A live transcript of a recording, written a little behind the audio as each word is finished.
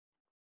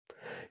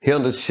Here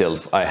on the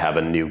shelf I have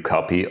a new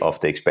copy of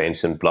the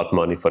expansion Blood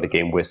Money for the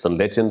game Western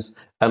Legends,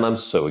 and I'm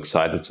so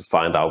excited to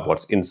find out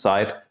what's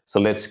inside, so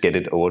let's get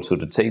it over to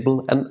the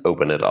table and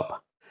open it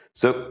up.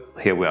 So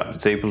here we are at the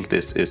table.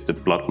 This is the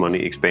Blood Money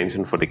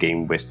expansion for the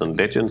game Western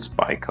Legends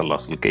by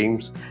Kolossal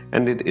Games,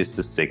 and it is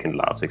the second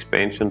largest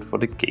expansion for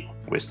the game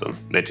Western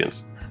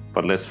Legends.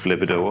 But let's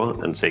flip it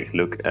over and take a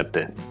look at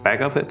the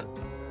back of it.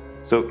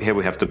 So here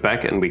we have the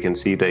back, and we can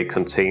see that it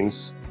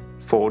contains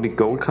 40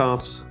 gold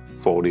cards,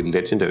 40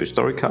 legendary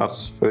story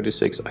cards,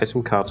 36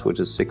 item cards, which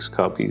is 6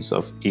 copies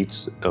of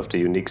each of the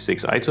unique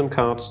 6 item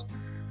cards,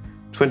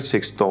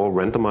 26 store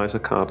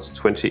randomizer cards,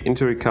 20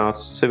 injury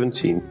cards,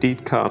 17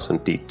 deed cards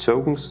and deed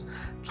tokens,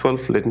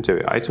 12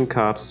 legendary item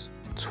cards,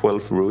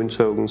 12 ruin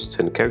tokens,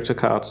 10 character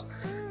cards,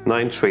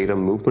 9 trader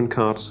movement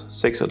cards,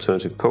 6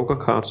 alternative poker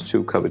cards,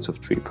 2 copies of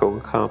 3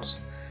 poker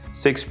cards,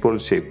 6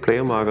 bullet-shaped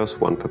player markers,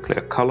 1 per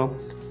player color,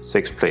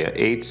 6 player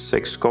aids,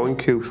 6 scoring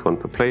cubes, 1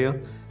 per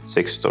player,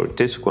 6 story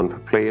disc, 1 per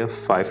player,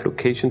 5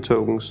 location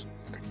tokens,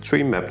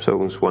 3 map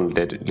tokens, 1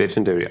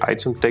 legendary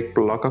item deck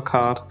blocker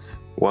card,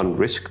 1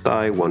 risk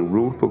die, 1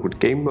 rulebook with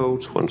game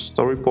modes, 1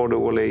 storyboard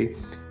overlay,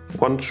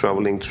 1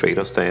 traveling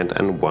trader stand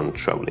and 1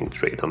 traveling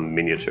trader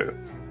miniature.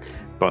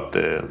 But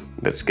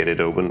let's get it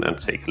open and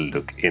take a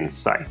look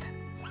inside.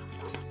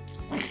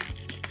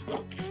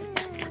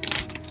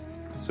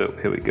 So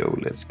here we go,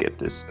 let's get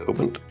this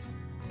opened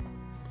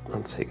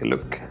and take a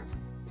look.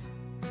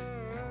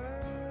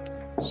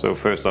 So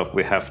first off,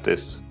 we have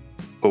this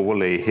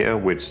overlay here,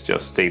 which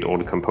just state all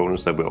the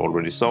components that we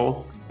already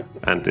saw.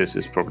 And this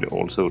is probably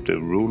also the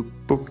rule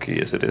book.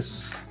 Yes, it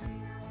is.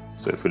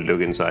 So if we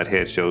look inside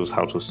here, it shows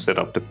how to set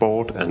up the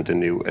board and the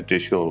new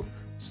additional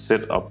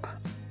setup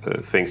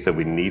things that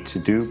we need to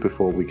do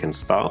before we can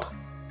start.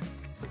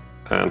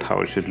 And how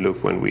it should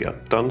look when we are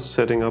done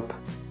setting up.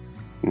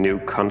 New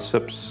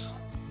concepts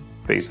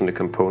based on the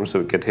components that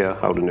we get here,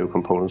 how the new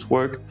components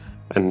work,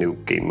 and new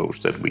game modes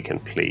that we can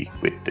play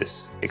with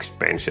this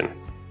expansion.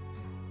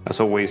 As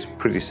always,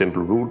 pretty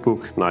simple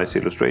rulebook, nice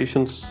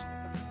illustrations,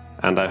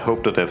 and I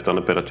hope that they've done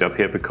a better job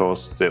here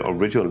because the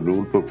original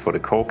rulebook for the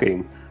core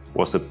game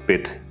was a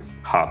bit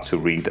hard to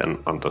read and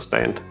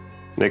understand.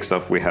 Next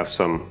up, we have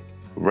some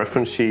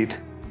reference sheet.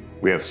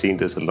 We have seen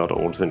this a lot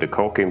also in the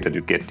core game, that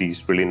you get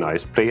these really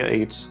nice player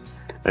aids,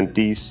 and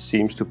these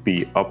seems to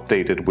be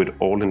updated with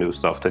all the new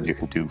stuff that you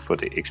can do for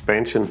the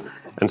expansion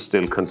and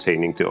still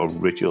containing the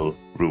original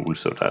rules,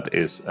 so that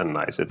is a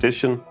nice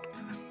addition.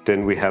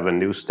 Then we have a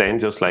new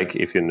stand, just like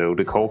if you know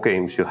the core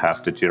games, you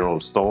have the general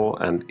store,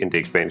 and in the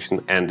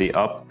expansion and the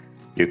up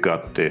you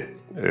got the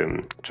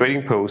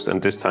trading post,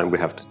 and this time we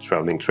have the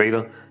traveling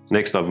trader.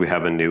 Next up, we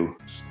have a new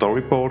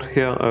storyboard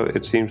here,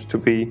 it seems to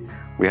be.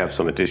 We have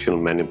some additional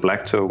Men in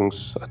Black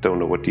tokens. I don't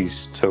know what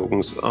these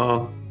tokens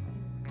are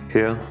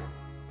here.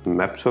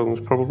 Map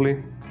tokens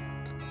probably.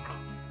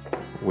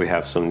 We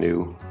have some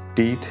new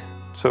deed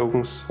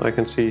tokens I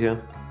can see here,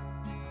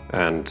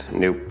 and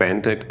new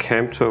bandit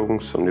camp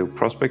tokens, some new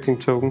prospecting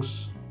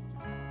tokens.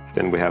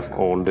 Then we have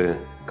all the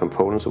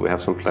components, so we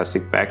have some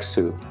plastic bags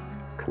to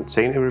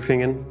contain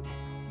everything in.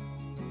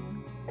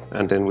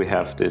 And then we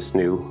have this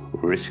new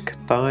risk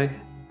die,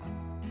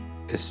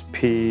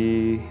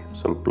 SP,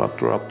 some blood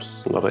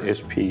drops, another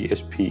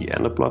SP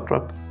and a blood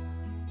drop.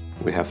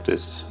 We have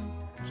this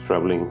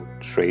traveling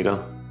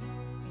trader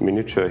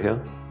miniature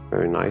here,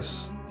 very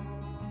nice.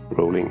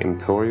 Rolling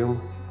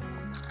Emporium.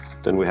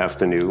 Then we have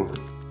the new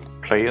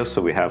players,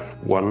 so we have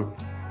 1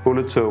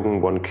 bullet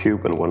token, 1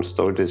 cube and 1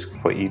 story disc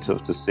for each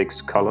of the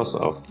 6 colors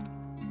of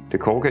the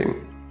core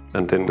game.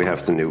 And then we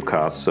have the new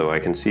cards, so I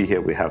can see here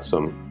we have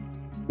some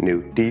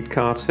new deed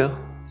cards here.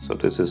 So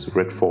this is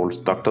Red Falls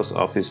Doctor's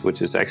Office,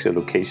 which is actually a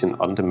location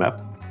on the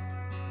map.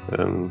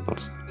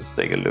 But let's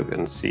take a look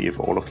and see if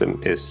all of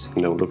them is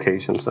no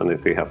locations and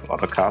if we have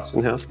other cards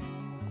in here.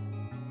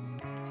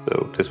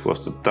 So this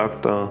was the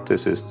doctor,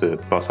 this is the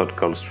Buzzard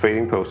Gulch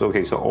trading post.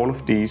 Okay, so all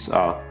of these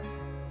are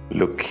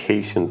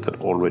locations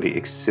that already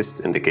exist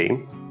in the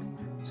game.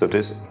 So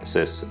this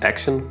says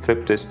action,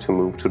 flip this to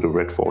move to the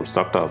Red Falls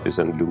Doctor Office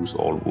and lose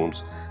all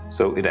wounds.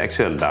 So it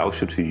actually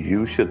allows you to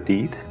use your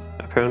deed,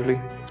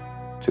 apparently,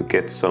 to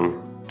get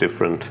some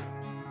different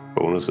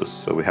bonuses.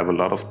 So we have a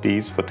lot of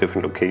deeds for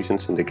different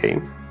locations in the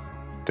game.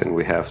 Then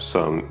we have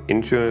some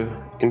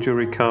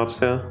injury cards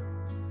here.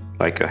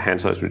 Like your hand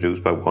size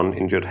reduced by 1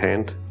 injured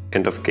hand.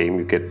 End of game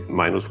you get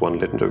 -1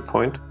 legendary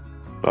point.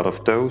 A lot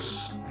of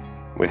those.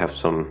 We have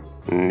some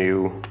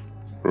new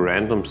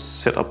random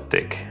setup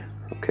deck.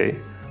 Okay,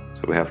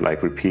 so we have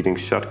like repeating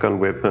shotgun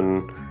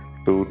weapon,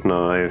 boot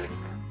knife,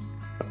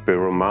 a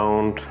barrel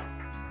mount,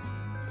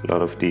 a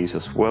lot of these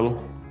as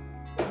well.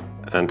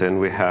 And then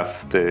we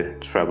have the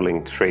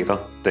traveling trader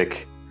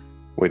deck,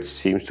 which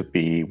seems to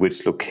be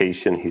which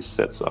location he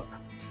sets up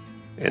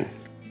in.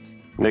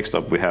 Next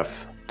up we have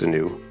the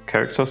new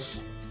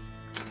characters.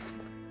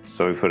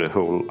 Sorry for the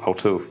whole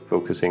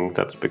auto-focusing,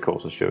 that's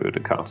because I show you the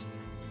cards.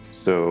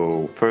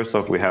 So first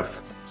off we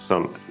have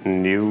some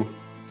new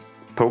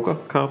poker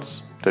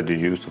cards that you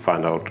use to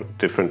find out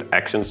different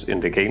actions in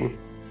the game.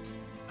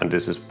 And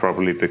this is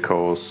probably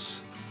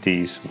because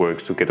these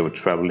works together with the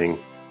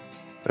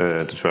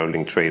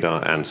traveling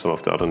trader and some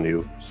of the other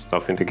new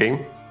stuff in the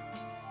game.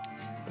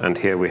 And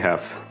here we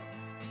have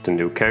the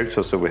new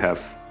characters, so we have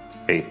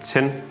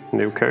 10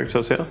 new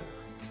characters here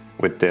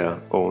with their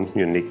own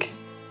unique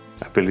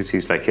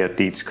abilities. Like here,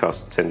 deeds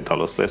cost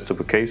 $10 less to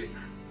purchase,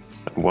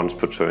 and once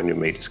per turn you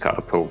may discard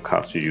a poker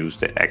card to use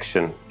the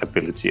action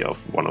ability of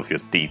one of your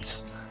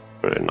deeds.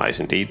 Very nice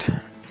indeed,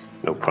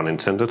 no pun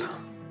intended.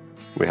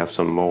 We have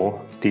some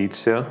more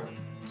deeds here.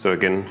 So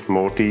again,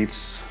 more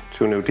deeds,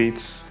 2 new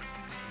deeds.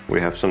 We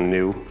have some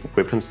new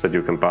weapons that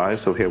you can buy.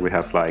 So here we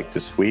have like the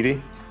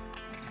Sweetie,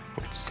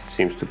 which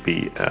seems to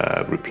be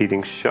a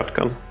repeating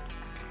shotgun.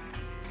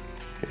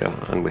 Yeah,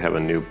 and we have a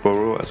new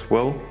burrow as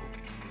well.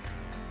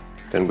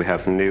 Then we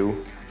have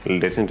new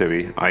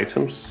legendary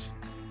items.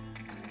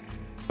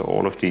 So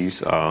all of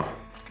these are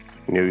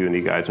new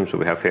unique items. So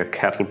we have here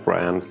cattle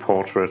brand,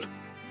 portrait,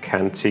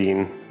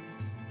 canteen,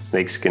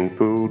 snakeskin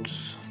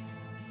boots.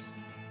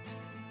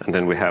 And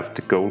then we have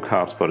the gold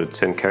cards for the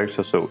 10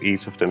 characters, so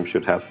each of them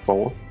should have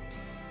 4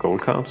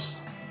 gold cards,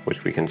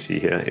 which we can see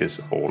here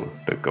is all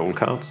the gold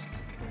cards.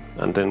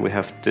 And then we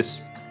have this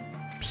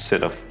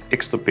set of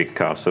extra big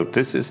cards. So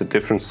this is a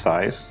different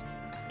size,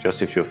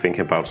 just if you're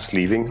thinking about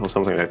sleeving or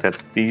something like that.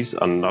 These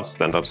are not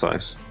standard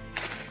size.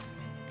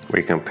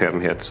 We compare them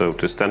here. So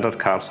the standard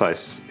card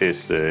size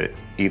is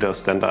either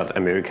standard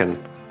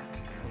American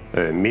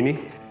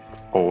mini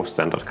or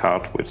standard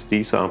card, which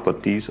these are,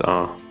 but these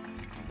are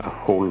a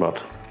whole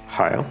lot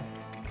higher.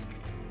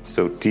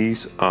 So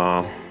these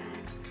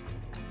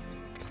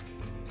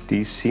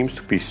seems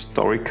to be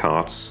story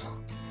cards.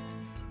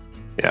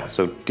 Yeah,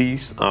 so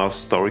these are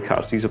story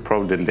cards. These are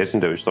probably the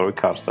legendary story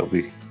cards that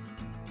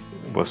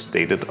was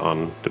stated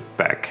on the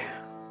back.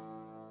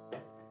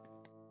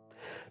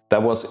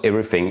 That was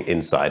everything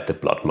inside the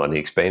Blood Money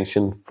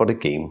expansion for the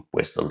game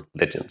Western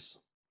Legends.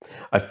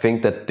 I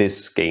think that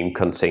this game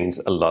contains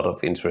a lot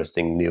of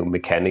interesting new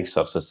mechanics,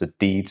 such as the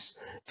deeds,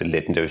 the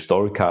legendary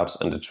story cards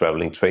and the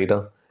traveling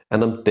trader,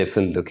 and I'm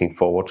definitely looking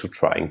forward to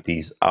trying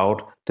these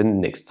out the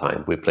next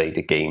time we play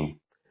the game.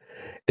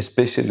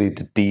 Especially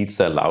the deeds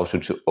that allows you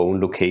to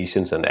own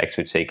locations and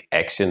actually take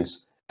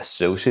actions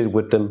associated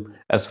with them,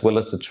 as well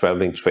as the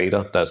traveling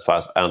trader that, as far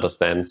as I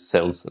understand,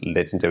 sells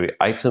legendary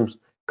items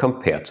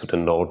compared to the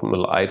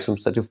normal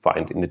items that you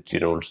find in the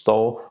general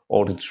store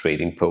or the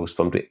trading post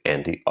from the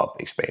Anti-Up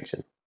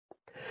expansion.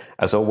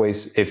 As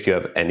always, if you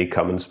have any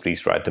comments,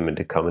 please write them in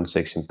the comment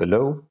section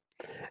below.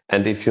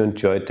 And if you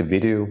enjoyed the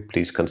video,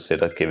 please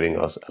consider giving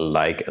us a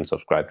like and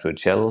subscribe to the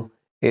channel.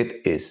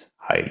 It is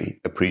highly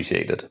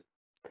appreciated.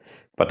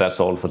 But that's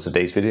all for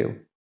today's video.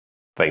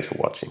 Thanks for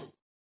watching.